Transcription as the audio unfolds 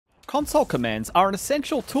Console commands are an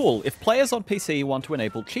essential tool if players on PC want to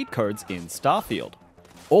enable cheat codes in Starfield.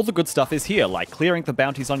 All the good stuff is here, like clearing the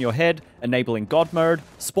bounties on your head, enabling God mode,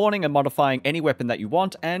 spawning and modifying any weapon that you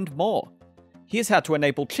want, and more. Here's how to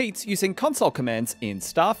enable cheats using console commands in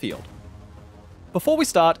Starfield. Before we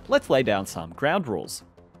start, let's lay down some ground rules.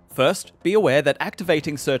 First, be aware that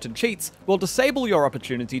activating certain cheats will disable your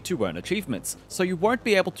opportunity to earn achievements, so you won't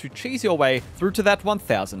be able to cheese your way through to that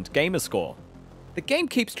 1000 gamer score. The game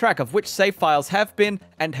keeps track of which save files have been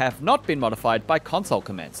and have not been modified by console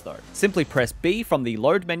commands though. Simply press B from the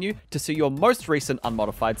load menu to see your most recent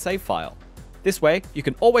unmodified save file. This way, you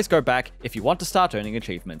can always go back if you want to start earning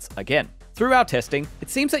achievements again. Through our testing, it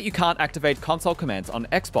seems that you can't activate console commands on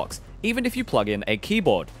Xbox, even if you plug in a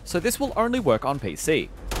keyboard, so this will only work on PC.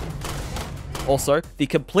 Also, the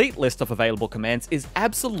complete list of available commands is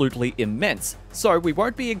absolutely immense, so we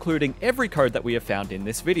won't be including every code that we have found in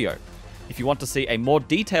this video. If you want to see a more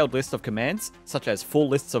detailed list of commands, such as full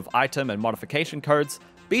lists of item and modification codes,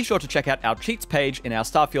 be sure to check out our cheats page in our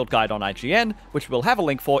Starfield guide on IGN, which we'll have a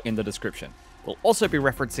link for in the description. We'll also be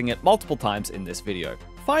referencing it multiple times in this video.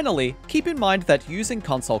 Finally, keep in mind that using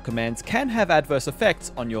console commands can have adverse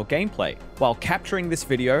effects on your gameplay. While capturing this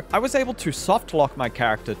video, I was able to soft lock my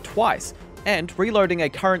character twice, and reloading a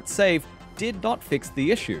current save did not fix the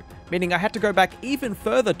issue, meaning I had to go back even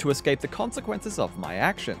further to escape the consequences of my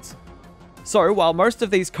actions. So, while most of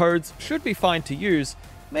these codes should be fine to use,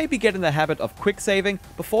 maybe get in the habit of quick saving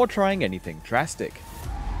before trying anything drastic.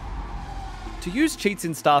 To use cheats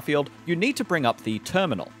in Starfield, you need to bring up the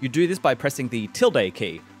terminal. You do this by pressing the tilde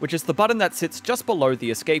key, which is the button that sits just below the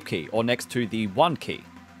escape key or next to the 1 key.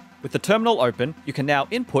 With the terminal open, you can now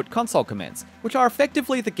input console commands, which are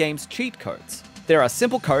effectively the game's cheat codes. There are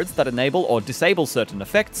simple codes that enable or disable certain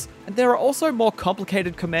effects, and there are also more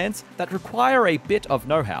complicated commands that require a bit of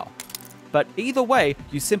know-how. But either way,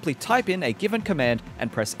 you simply type in a given command and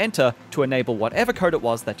press enter to enable whatever code it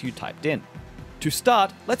was that you typed in. To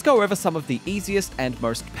start, let's go over some of the easiest and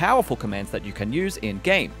most powerful commands that you can use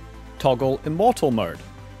in-game. Toggle Immortal Mode.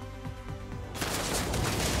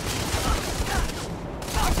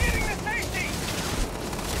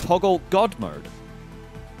 Toggle God Mode.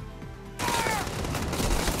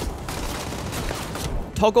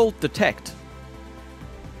 Toggle Detect.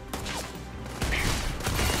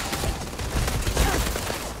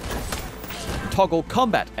 Toggle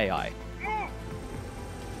Combat AI.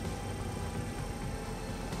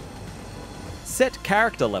 Set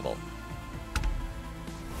Character Level.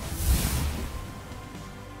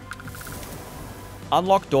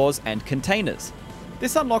 Unlock doors and containers.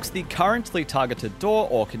 This unlocks the currently targeted door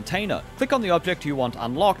or container. Click on the object you want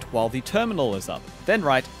unlocked while the terminal is up, then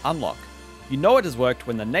write Unlock. You know it has worked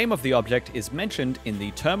when the name of the object is mentioned in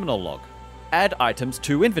the terminal log. Add items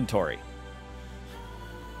to inventory.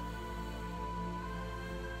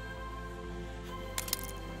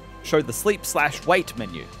 Show the sleep/wait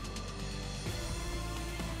menu.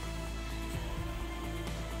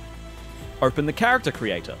 Open the character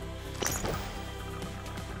creator.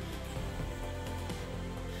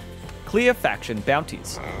 Clear faction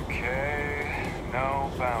bounties. Okay, no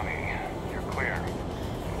bounty. You're clear.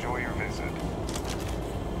 Enjoy your visit.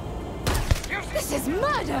 This is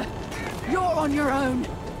murder! You're on your own.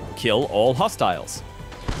 Kill all hostiles.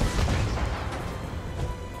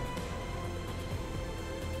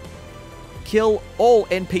 Kill all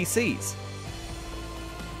NPCs.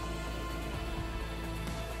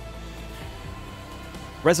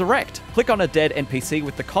 Resurrect. Click on a dead NPC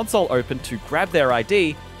with the console open to grab their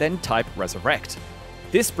ID, then type resurrect.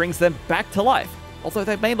 This brings them back to life, although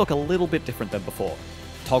they may look a little bit different than before.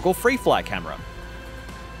 Toggle free fly camera.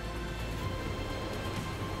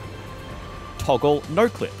 Toggle no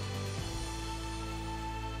clip.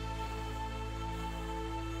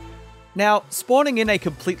 Now, spawning in a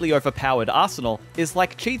completely overpowered arsenal is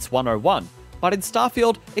like Cheats 101, but in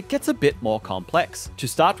Starfield, it gets a bit more complex. To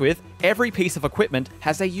start with, every piece of equipment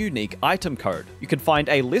has a unique item code. You can find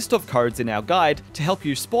a list of codes in our guide to help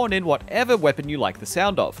you spawn in whatever weapon you like the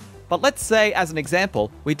sound of. But let's say, as an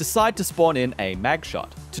example, we decide to spawn in a mag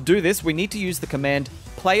shot. To do this, we need to use the command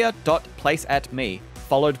player.placeAtMe,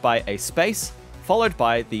 followed by a space, followed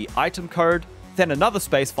by the item code, then another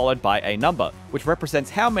space followed by a number, which represents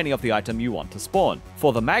how many of the item you want to spawn.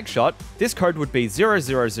 For the mag shot, this code would be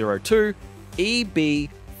 0002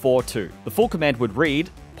 EB42. The full command would read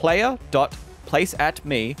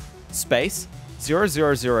player.placeAtMe space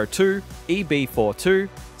 0002 EB42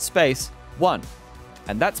 space 1,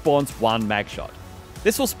 and that spawns one mag shot.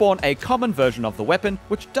 This will spawn a common version of the weapon,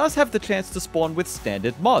 which does have the chance to spawn with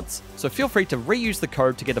standard mods, so feel free to reuse the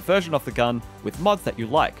code to get a version of the gun with mods that you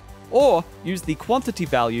like. or use the quantity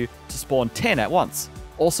value to spawn 10 at once.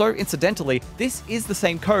 Also, incidentally, this is the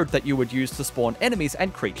same code that you would use to spawn enemies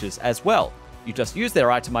and creatures as well. You just use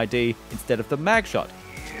their item ID instead of the mag shot.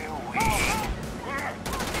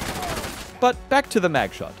 But back to the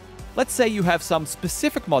mag shot. Let's say you have some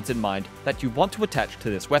specific mods in mind that you want to attach to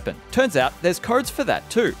this weapon. Turns out there's codes for that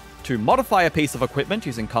too. To modify a piece of equipment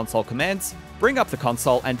using console commands, bring up the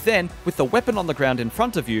console and then, with the weapon on the ground in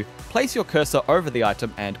front of you, place your cursor over the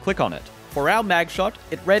item and click on it. For our mag shot,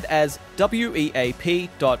 it read as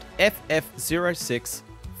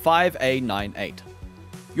WEAP.FF065A98.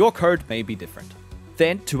 Your code may be different.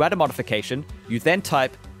 Then, to add a modification, you then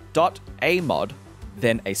type .AMOD,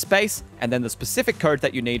 then a space, and then the specific code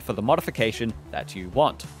that you need for the modification that you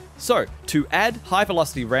want. So, to add high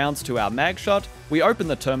velocity rounds to our mag shot, we open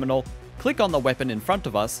the terminal, click on the weapon in front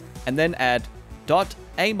of us, and then add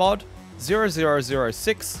 .AMOD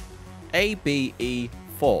 0006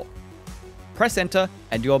 ABE4. Press enter,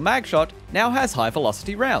 and your mag shot now has high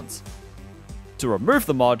velocity rounds. To remove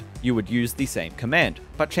the mod, you would use the same command,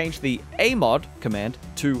 but change the AMOD command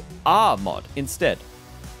to RMOD instead.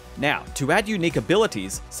 Now, to add unique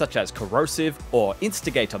abilities, such as corrosive or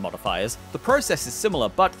instigator modifiers, the process is similar,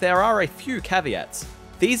 but there are a few caveats.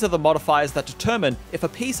 These are the modifiers that determine if a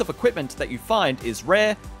piece of equipment that you find is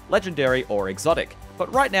rare, legendary, or exotic.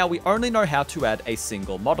 But right now we only know how to add a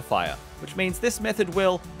single modifier, which means this method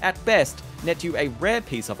will, at best, net you a rare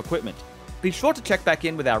piece of equipment. Be sure to check back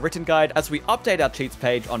in with our written guide as we update our cheats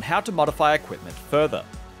page on how to modify equipment further.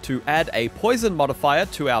 To add a poison modifier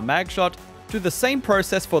to our mag shot, do the same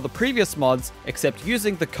process for the previous mods, except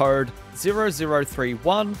using the code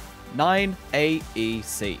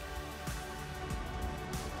 00319AEC.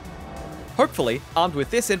 Hopefully, armed with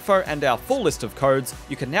this info and our full list of codes,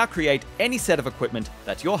 you can now create any set of equipment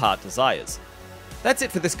that your heart desires. That's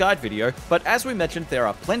it for this guide video, but as we mentioned, there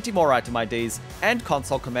are plenty more item IDs and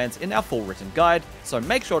console commands in our full written guide, so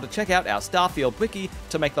make sure to check out our Starfield wiki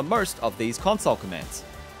to make the most of these console commands.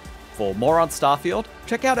 For more on Starfield,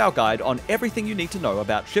 check out our guide on everything you need to know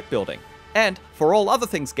about shipbuilding. And for all other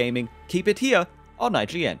things gaming, keep it here on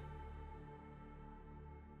IGN.